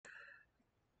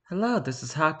Hello, this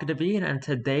is Haku the Bean, and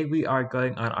today we are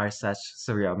going on our such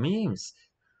surreal memes.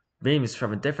 Memes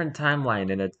from a different timeline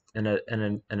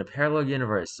in a parallel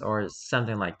universe or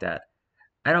something like that.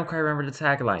 I don't quite remember the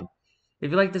tagline.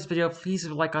 If you like this video, please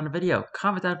leave a like on the video,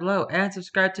 comment down below, and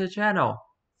subscribe to the channel.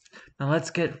 Now let's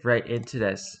get right into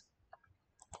this.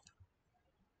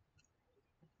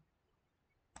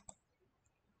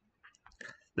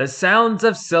 The Sounds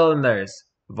of Cylinders,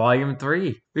 Volume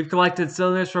 3. We've collected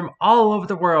cylinders from all over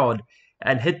the world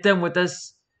and hit them with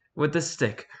a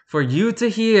stick for you to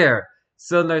hear.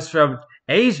 Cylinders from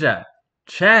Asia,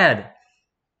 Chad,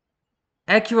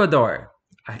 Ecuador.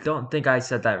 I don't think I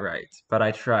said that right, but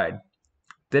I tried.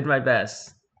 Did my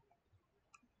best.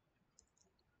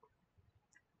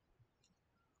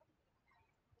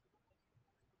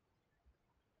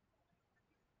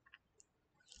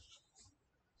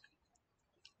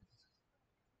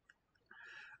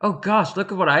 Oh gosh,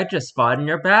 look at what I just spotted in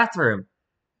your bathroom.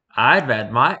 I'd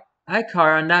bet my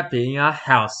car on that being a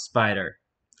house spider.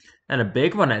 And a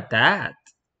big one at that.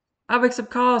 I'll make some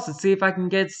calls and see if I can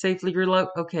get safely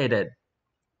relocated.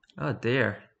 Oh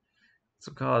dear.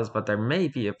 Some calls, but there may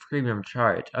be a premium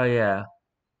charge. Oh yeah.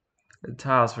 The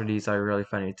tiles for these are really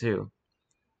funny too.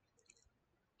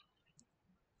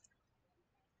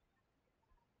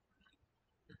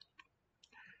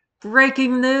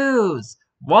 Breaking news!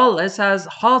 Wallace has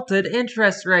halted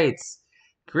interest rates.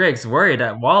 Greg's worried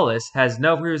that Wallace has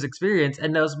no previous experience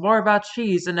and knows more about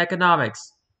cheese and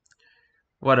economics.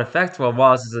 What effect will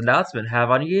Wallace's announcement have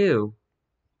on you?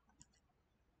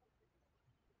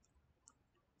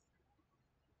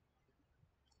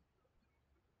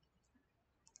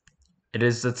 It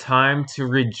is the time to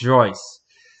rejoice.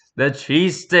 The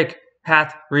cheese stick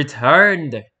hath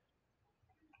returned.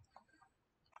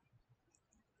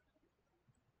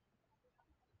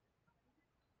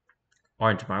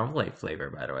 Orange marmalade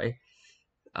flavor, by the way.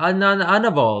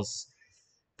 Unable.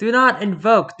 Do not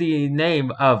invoke the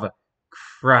name of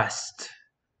crust.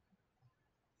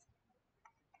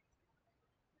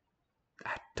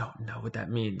 I don't know what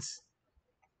that means.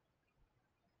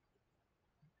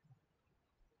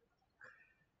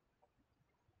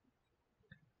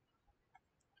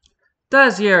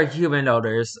 Does your human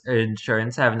owners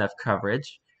insurance have enough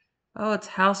coverage? Oh, it's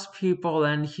house people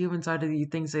and humans are the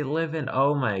things they live in.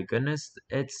 Oh my goodness,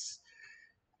 it's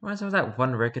reminds me of that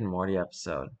one Rick and Morty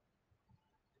episode.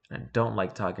 I don't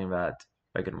like talking about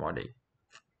Rick and Morty.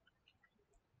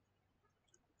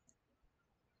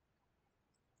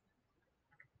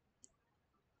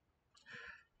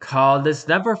 Call this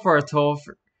number for a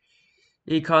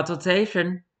toll-free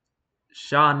consultation.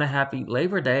 Sean, a happy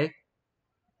Labor Day.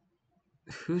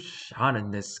 Who's Sean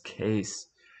in this case?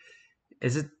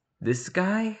 Is it this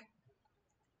guy?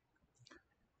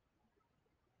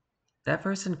 That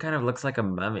person kind of looks like a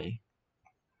mummy.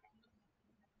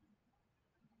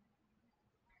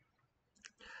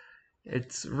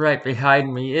 It's right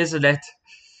behind me, isn't it?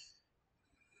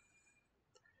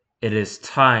 It is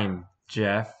time,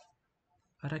 Jeff.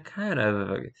 But it kind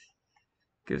of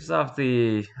gives off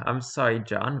the I'm sorry,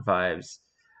 John vibes.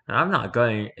 And I'm not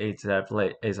going into that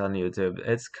place on YouTube.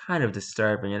 It's kind of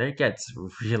disturbing and it gets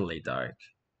really dark.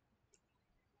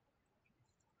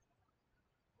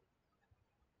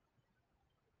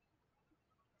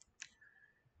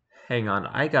 Hang on,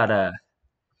 I gotta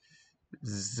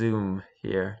zoom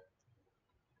here.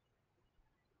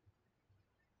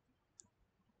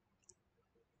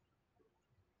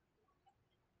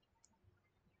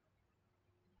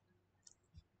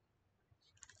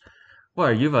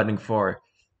 What are you voting for?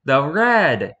 The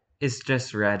red is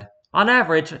just red. On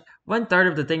average, 1/3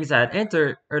 of the things that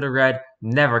enter the red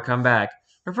never come back.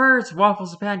 Prefers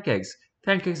waffles to pancakes.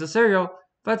 Pancakes to cereal,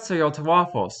 but cereal to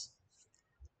waffles.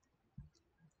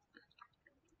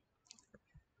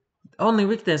 Only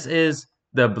weakness is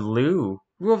the blue,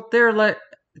 who will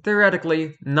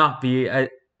theoretically not be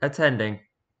attending.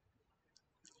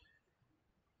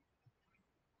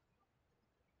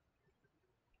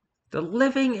 The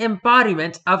living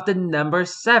embodiment of the number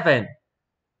 7.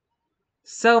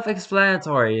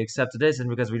 Self-explanatory, except it isn't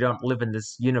because we don't live in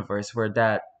this universe where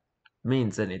that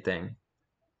means anything.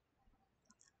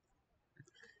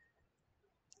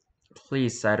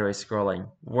 Please, sideways scrolling.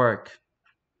 Work.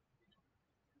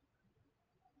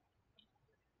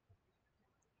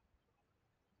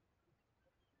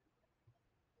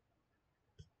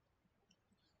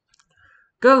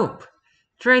 Goop!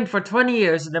 Trained for 20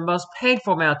 years in the most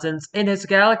painful mountains in his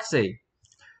galaxy.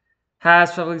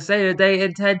 Has publicly stated they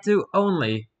intend to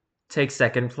only take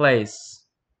second place.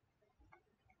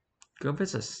 Goop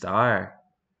is a star.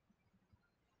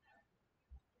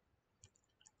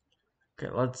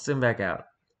 Okay, let's zoom back out.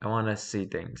 I want to see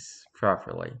things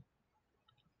properly.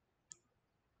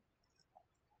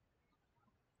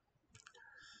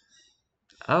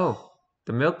 Oh,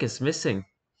 the milk is missing.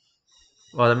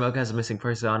 Well, the milk has a missing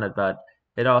person on it, but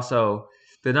it also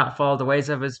did not follow the ways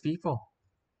of his people.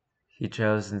 He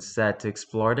chose instead to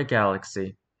explore the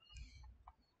galaxy.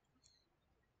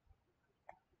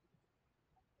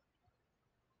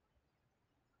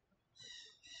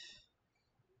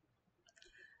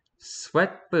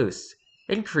 Sweat boost.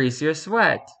 Increase your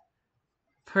sweat.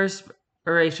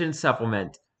 Perspiration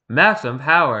supplement. Maximum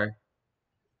power.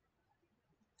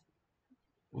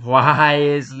 Why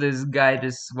is this guy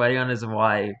just sweating on his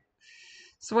wife?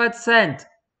 Sweat scent.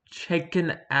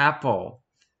 Chicken apple.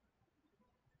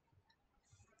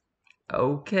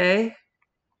 Okay.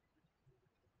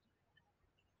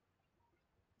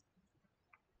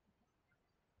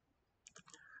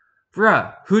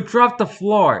 Bruh, who dropped the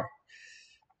floor?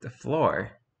 The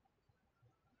floor?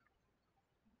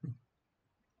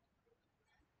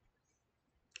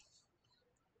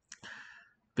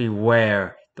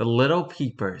 Beware the little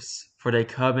peepers, for they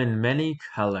come in many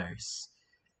colors,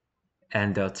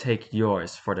 and they'll take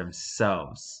yours for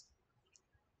themselves.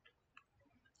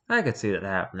 I could see that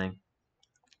happening.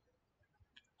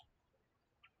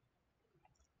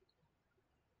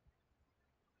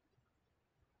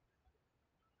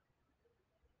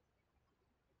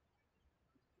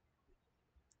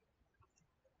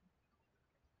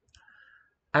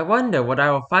 I wonder what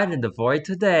I will find in the void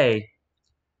today.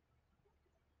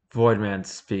 Voidman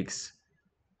speaks.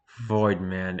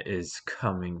 Voidman is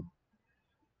coming.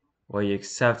 Will you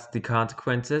accept the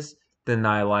consequences,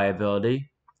 deny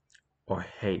liability, or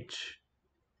H?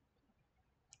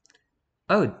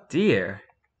 Oh dear.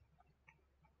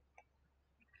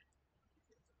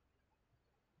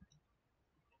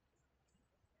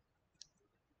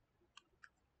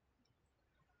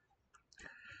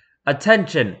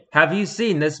 Attention! Have you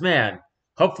seen this man?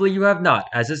 Hopefully you have not,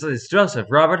 as this is Joseph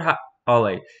Robert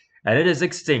Hawley, and it is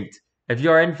extinct. If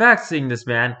you are in fact seeing this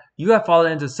man, you have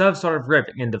fallen into some sort of rip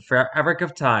in the fabric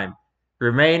of time.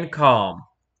 Remain calm.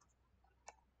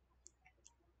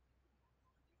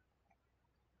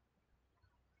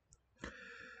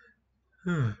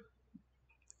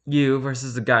 You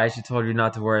versus the guy she told you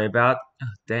not to worry about. Oh,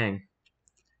 dang.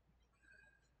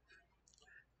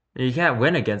 You can't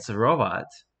win against a robot.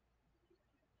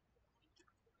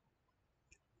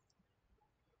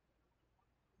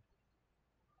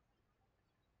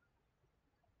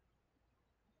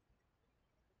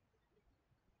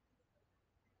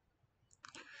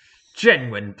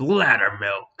 Genuine bladder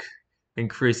milk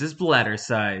increases bladder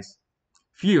size.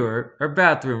 Fewer or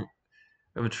bathroom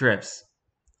trips.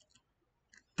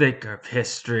 Thicker piss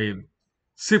stream.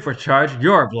 Supercharge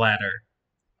your bladder.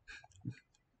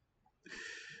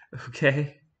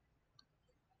 Okay.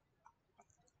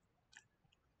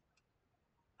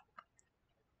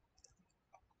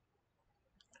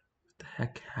 What the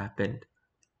heck happened?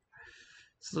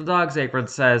 So the dog's apron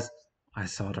says, I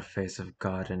saw the face of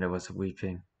God and it was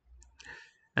weeping.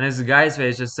 And his guy's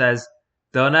face just says,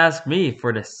 don't ask me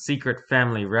for the secret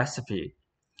family recipe.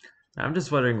 I'm just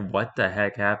wondering what the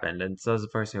heck happened, and so is the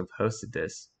person who posted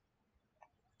this.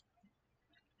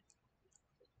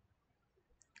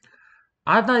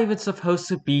 I'm not even supposed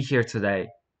to be here today.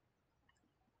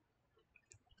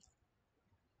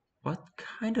 What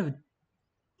kind of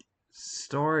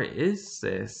store is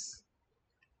this?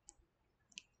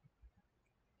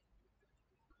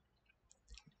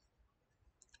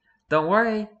 Don't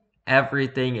worry,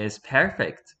 everything is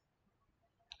perfect.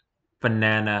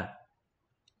 Banana.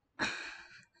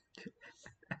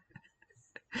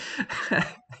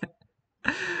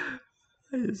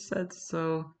 I just said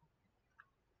so.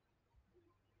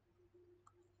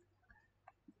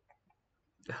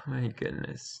 Oh my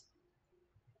goodness.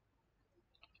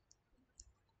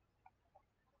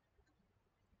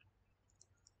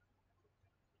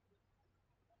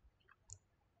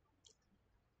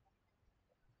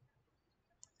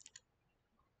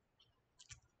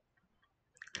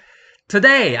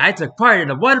 Today, I took part in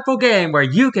a wonderful game where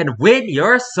you can win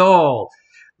your soul,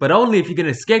 but only if you can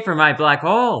escape from my black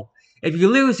hole. If you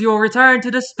lose, you will return to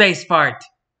the space part.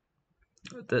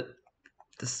 The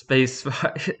space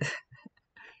part.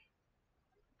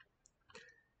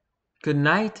 Good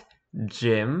night,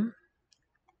 Jim.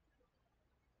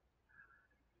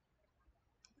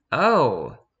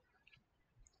 Oh,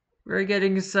 we're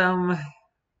getting some,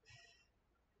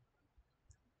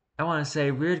 I want to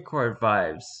say, weird chord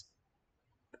vibes.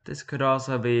 But this could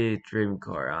also be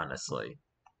dreamcore, honestly.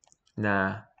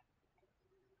 Nah,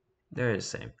 they're the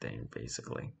same thing,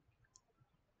 basically.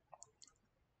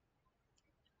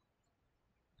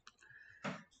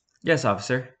 Yes,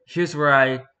 officer. Here's where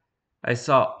I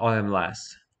saw him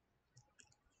last.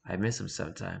 I miss him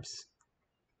sometimes.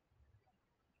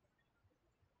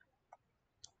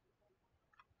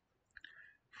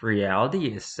 Reality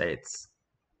estates.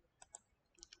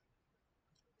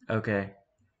 Okay.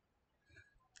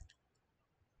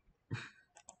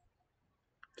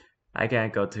 I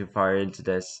can't go too far into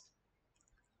this.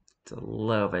 It's a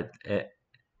little bit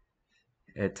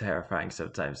terrifying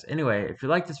sometimes. Anyway, if you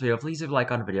like this video, please leave a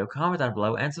like on the video, comment down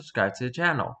below, and subscribe to the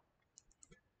channel.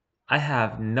 I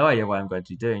have no idea what I'm going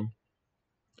to be doing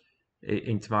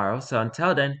in tomorrow, so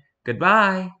until then,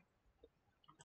 goodbye!